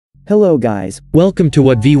Hello guys, Welcome to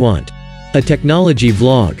WhatVwant, a technology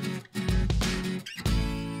vlog.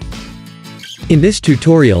 In this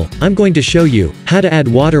tutorial, I'm going to show you how to add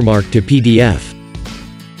watermark to PDF.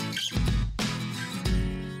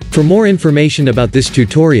 For more information about this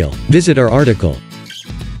tutorial, visit our article.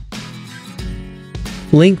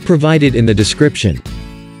 Link provided in the description.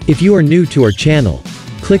 If you are new to our channel,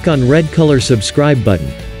 click on red color subscribe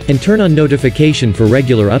button and turn on notification for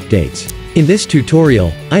regular updates. In this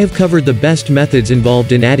tutorial, I have covered the best methods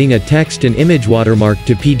involved in adding a text and image watermark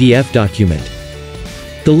to PDF document.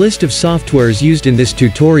 The list of softwares used in this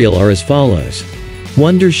tutorial are as follows: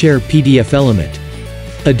 Wondershare PDFelement,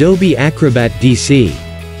 Adobe Acrobat DC,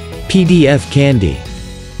 PDFcandy,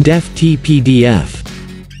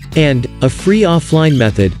 DeftPDF, and a free offline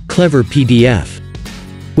method, CleverPDF.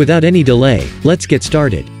 Without any delay, let's get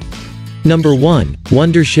started. Number 1.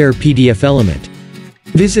 Wondershare PDFelement.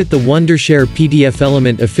 Visit the Wondershare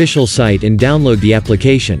PDFelement official site and download the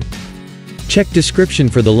application. Check description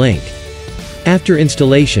for the link. After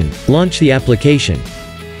installation, launch the application.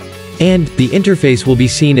 And the interface will be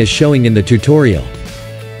seen as showing in the tutorial.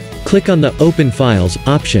 Click on the Open Files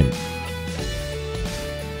option.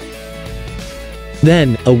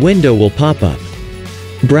 Then, a window will pop up.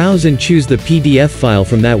 Browse and choose the PDF file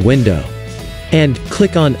from that window. And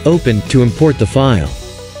click on Open to import the file.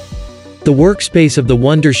 The workspace of the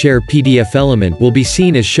Wondershare PDFelement will be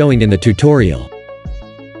seen as showing in the tutorial.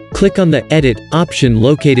 Click on the Edit option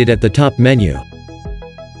located at the top menu.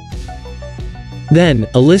 Then,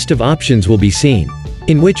 a list of options will be seen,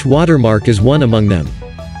 in which watermark is one among them.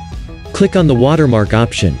 Click on the Watermark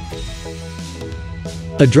option.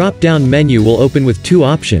 A drop-down menu will open with two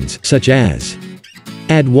options, such as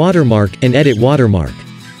Add Watermark and Edit Watermark.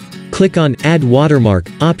 Click on Add Watermark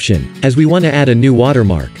option, as we want to add a new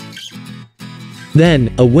watermark.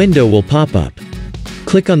 Then, a window will pop up.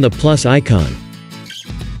 Click on the plus icon.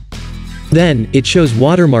 Then, it shows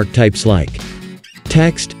watermark types like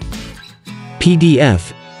text,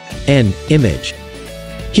 PDF, and image.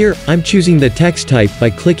 Here, I'm choosing the text type by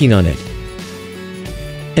clicking on it.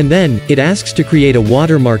 And then, it asks to create a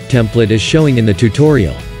watermark template as showing in the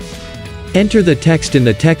tutorial. Enter the text in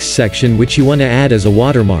the text section which you want to add as a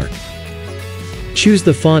watermark. Choose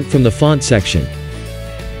the font from the font section.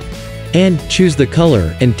 And choose the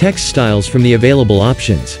color and text styles from the available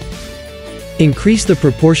options. Increase the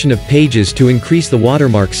proportion of pages to increase the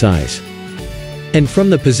watermark size. And from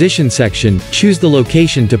the position section, choose the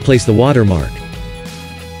location to place the watermark.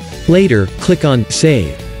 Later, click on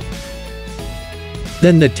Save.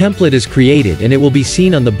 Then the template is created and it will be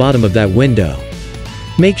seen on the bottom of that window.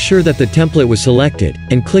 Make sure that the template was selected,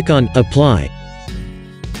 and click on Apply.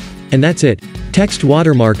 And that's it. Text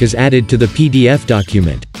watermark is added to the PDF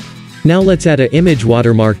document. Now let's add an image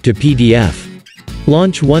watermark to PDF.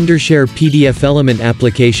 Launch Wondershare PDFelement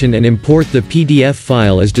application and import the PDF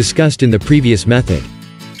file as discussed in the previous method.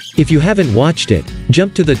 If you haven't watched it,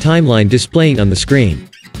 jump to the timeline displaying on the screen.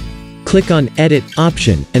 Click on Edit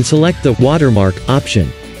option and select the Watermark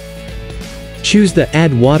option. Choose the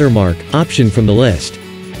Add Watermark option from the list.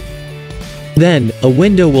 Then, a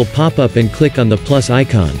window will pop up and click on the plus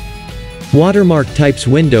icon. Watermark Types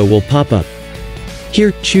window will pop up.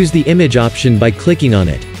 Here, choose the image option by clicking on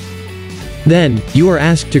it. Then, you are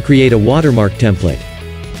asked to create a watermark template.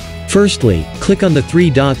 Firstly, click on the three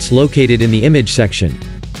dots located in the image section.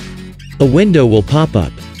 A window will pop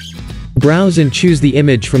up. Browse and choose the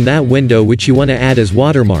image from that window which you want to add as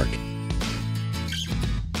watermark.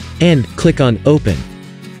 And click on Open.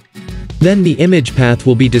 Then the image path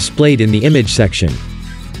will be displayed in the image section.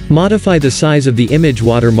 Modify the size of the image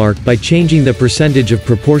watermark by changing the percentage of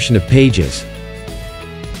proportion of pages.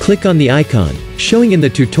 Click on the icon, showing in the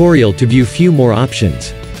tutorial to view few more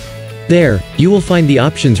options. There, you will find the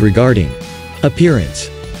options regarding appearance,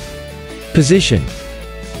 position,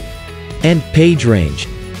 and page range.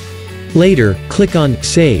 Later, click on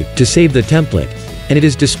Save to save the template, and it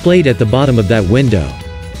is displayed at the bottom of that window.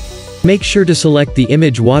 Make sure to select the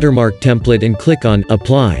image watermark template and click on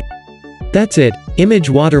Apply. That's it, image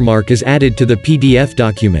watermark is added to the PDF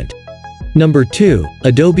document. Number 2.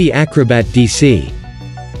 Adobe Acrobat DC.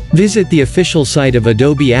 Visit the official site of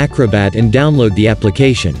Adobe Acrobat and download the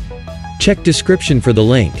application. Check description for the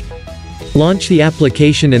link. Launch the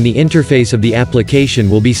application and the interface of the application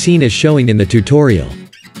will be seen as showing in the tutorial.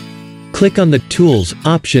 Click on the Tools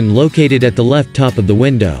option located at the left top of the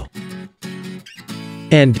window.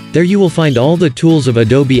 And there you will find all the tools of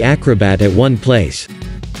Adobe Acrobat at one place.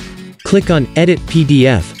 Click on Edit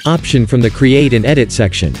PDF option from the Create and Edit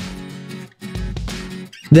section.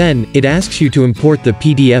 Then, it asks you to import the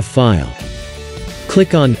PDF file.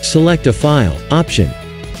 Click on Select a File option.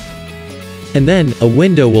 and then a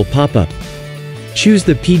window will pop up. Choose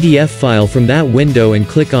the PDF file from that window and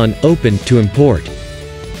click on Open to import.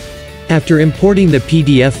 After importing the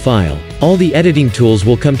PDF file, all the editing tools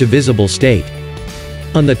will come to visible state.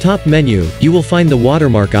 On the top menu, you will find the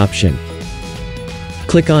Watermark option.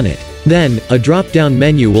 Click on it. Then, a drop-down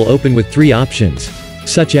menu will open with 3 options,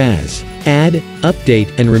 such as Add,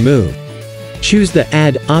 Update, and Remove. Choose the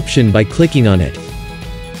Add option by clicking on it.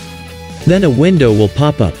 Then a window will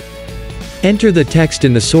pop up. Enter the text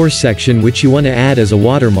in the source section which you want to add as a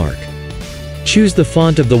watermark. Choose the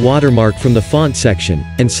font of the watermark from the font section,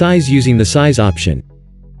 and size using the size option.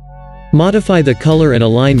 Modify the color and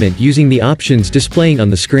alignment using the options displaying on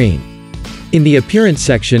the screen. In the appearance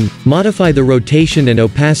section, modify the rotation and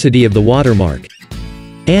opacity of the watermark.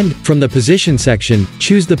 And, from the position section,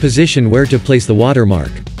 choose the position where to place the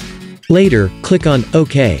watermark. Later, click on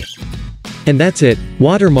OK. And that's it,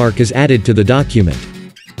 watermark is added to the document.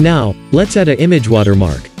 Now, let's add an image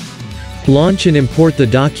watermark. Launch and import the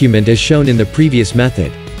document as shown in the previous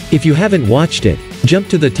method. If you haven't watched it, jump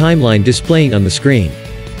to the timeline displaying on the screen.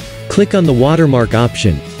 Click on the Watermark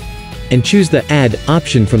option, and choose the Add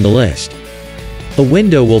option from the list. A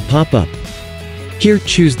window will pop up. Here,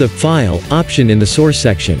 choose the File option in the source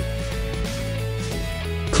section.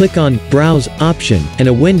 Click on Browse option, and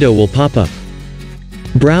a window will pop up.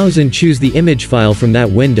 Browse and choose the image file from that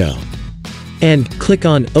window. And, click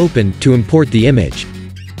on Open to import the image.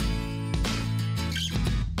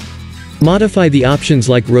 Modify the options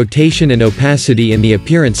like rotation and opacity in the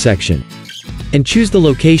appearance section. And choose the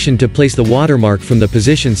location to place the watermark from the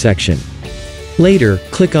position section. Later,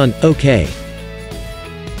 click on OK.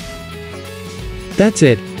 That's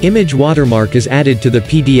it, image watermark is added to the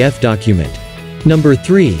PDF document. Number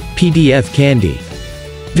 3, PDFcandy.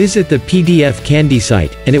 Visit the PDFcandy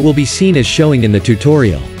site, and it will be seen as showing in the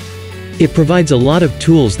tutorial. It provides a lot of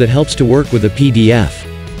tools that helps to work with a PDF.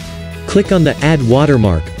 Click on the Add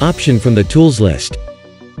Watermark option from the tools list.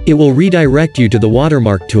 It will redirect you to the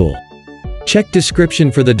watermark tool. Check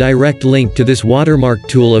description for the direct link to this watermark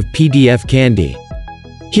tool of PDFcandy.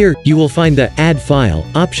 Here, you will find the Add File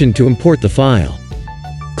option to import the file.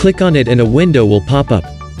 Click on it and a window will pop up.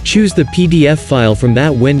 Choose the PDF file from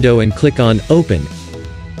that window and click on Open.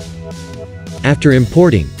 After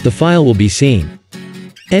importing, the file will be seen.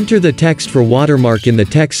 Enter the text for watermark in the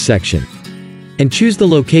text section. And choose the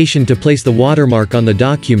location to place the watermark on the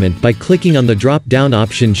document by clicking on the drop-down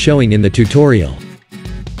option showing in the tutorial.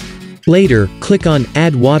 Later, click on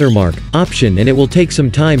Add Watermark option and it will take some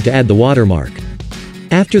time to add the watermark.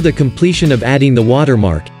 After the completion of adding the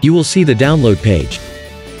watermark, you will see the download page.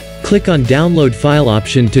 Click on Download File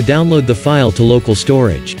option to download the file to local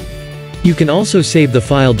storage. You can also save the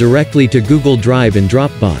file directly to Google Drive and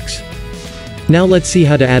Dropbox. Now let's see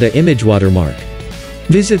how to add an image watermark.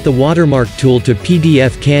 Visit the Watermark tool to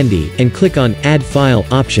PDFcandy and click on Add File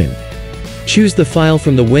option. Choose the file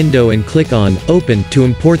from the window and click on Open to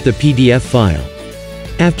import the PDF file.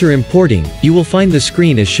 After importing, you will find the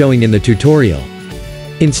screen as showing in the tutorial.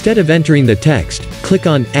 Instead of entering the text, click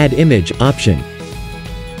on Add Image option.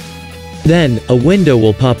 Then, a window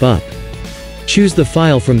will pop up. Choose the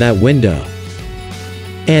file from that window.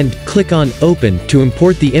 And, click on Open to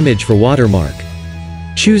import the image for watermark.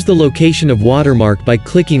 Choose the location of watermark by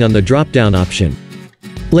clicking on the drop-down option.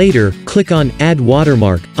 Later, click on Add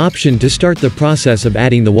Watermark option to start the process of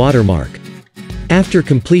adding the watermark. After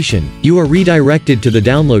completion, you are redirected to the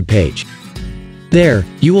download page. There,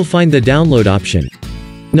 you will find the download option.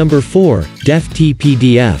 Number 4,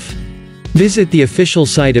 DeftPDF. Visit the official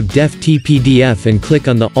site of DeftPDF and click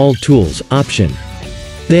on the All Tools option.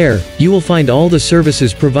 There, you will find all the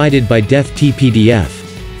services provided by DeftPDF.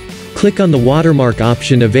 Click on the watermark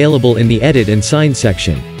option available in the Edit and Sign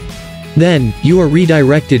section. Then, you are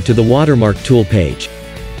redirected to the Watermark tool page.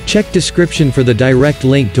 Check description for the direct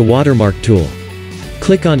link to Watermark tool.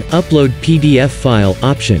 Click on Upload PDF file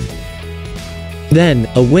option. Then,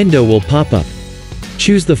 a window will pop up.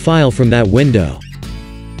 Choose the file from that window.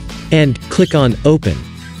 And, click on Open.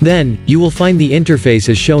 Then, you will find the interface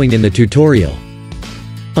as showing in the tutorial.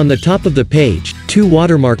 On the top of the page, 2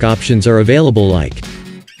 watermark options are available like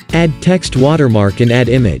Add Text Watermark and Add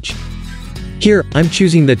Image. Here, I'm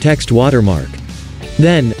choosing the text watermark.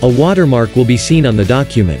 Then, a watermark will be seen on the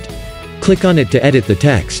document. Click on it to edit the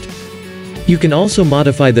text. You can also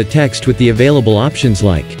modify the text with the available options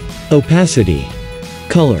like opacity,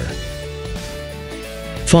 color,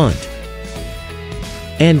 font,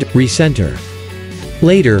 and recenter.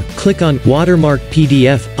 Later, click on Watermark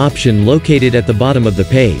PDF option located at the bottom of the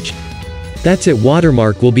page. That's it,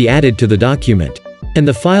 watermark will be added to the document. And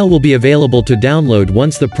the file will be available to download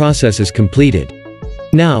once the process is completed.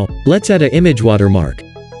 Now, let's add an image watermark.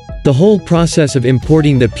 The whole process of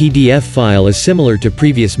importing the PDF file is similar to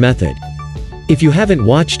previous method. If you haven't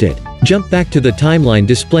watched it, jump back to the timeline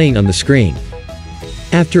displaying on the screen.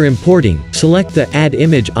 After importing, select the Add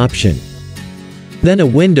Image option. Then a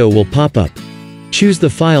window will pop up. Choose the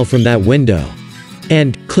file from that window.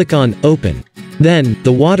 And click on Open. Then,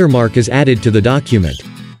 the watermark is added to the document.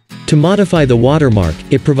 To modify the watermark,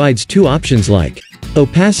 it provides two options like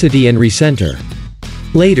opacity and recenter.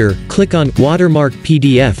 Later, click on Watermark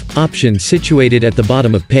PDF option situated at the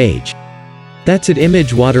bottom of page. That's it.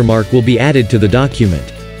 Image watermark will be added to the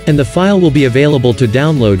document, and the file will be available to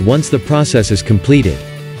download once the process is completed.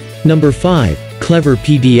 Number 5.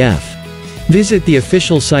 CleverPDF. Visit the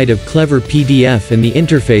official site of CleverPDF and the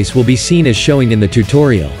interface will be seen as showing in the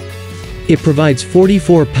tutorial. It provides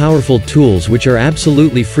 44 powerful tools which are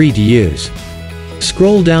absolutely free to use.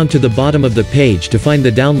 Scroll down to the bottom of the page to find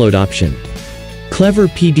the download option.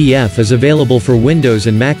 CleverPDF is available for Windows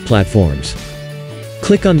and Mac platforms.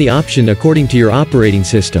 Click on the option according to your operating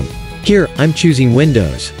system. Here, I'm choosing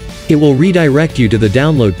Windows. It will redirect you to the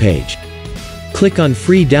download page. Click on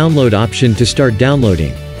Free Download option to start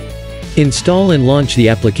downloading. Install and launch the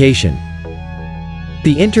application.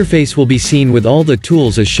 The interface will be seen with all the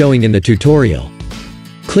tools as showing in the tutorial.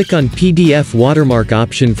 Click on PDF Watermark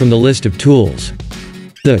option from the list of tools.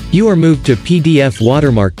 You are moved to PDF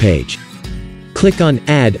Watermark page. Click on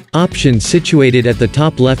Add option situated at the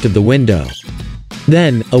top left of the window.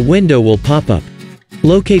 Then, a window will pop up.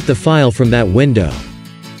 Locate the file from that window.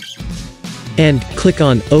 And click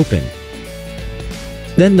on Open.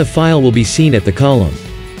 Then the file will be seen at the column.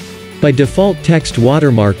 By default, Text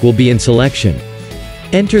Watermark will be in selection.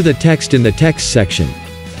 Enter the text in the text section.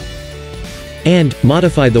 And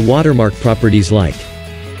modify the watermark properties like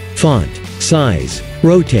font, size,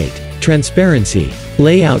 rotate, transparency,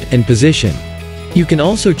 layout, and position. You can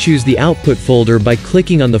also choose the output folder by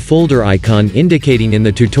clicking on the folder icon indicating in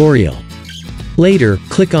the tutorial. Later,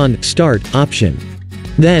 click on Start option.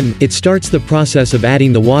 Then, it starts the process of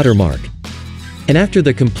adding the watermark. And after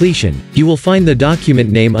the completion, you will find the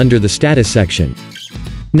document name under the status section.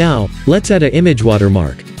 Now, let's add an image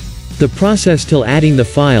watermark. The process till adding the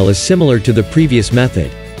file is similar to the previous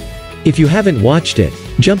method. If you haven't watched it,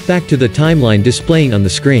 jump back to the timeline displaying on the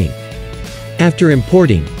screen. After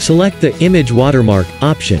importing, select the Image Watermark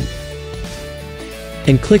option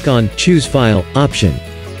and click on Choose File option.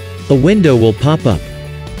 A window will pop up.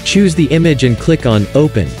 Choose the image and click on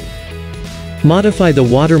Open. Modify the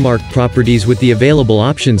watermark properties with the available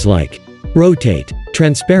options like rotate,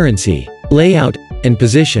 transparency, layout, and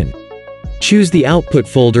position. Choose the output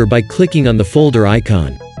folder by clicking on the folder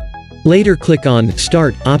icon. Later, click on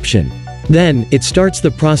Start option. Then, it starts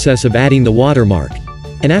the process of adding the watermark.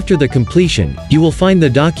 And after the completion, you will find the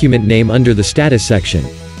document name under the status section.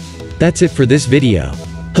 That's it for this video.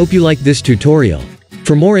 Hope you liked this tutorial.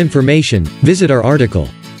 For more information, visit our article.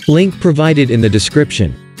 Link provided in the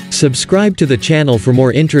description. Subscribe to the channel for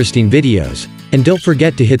more interesting videos, and don't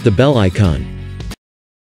forget to hit the bell icon.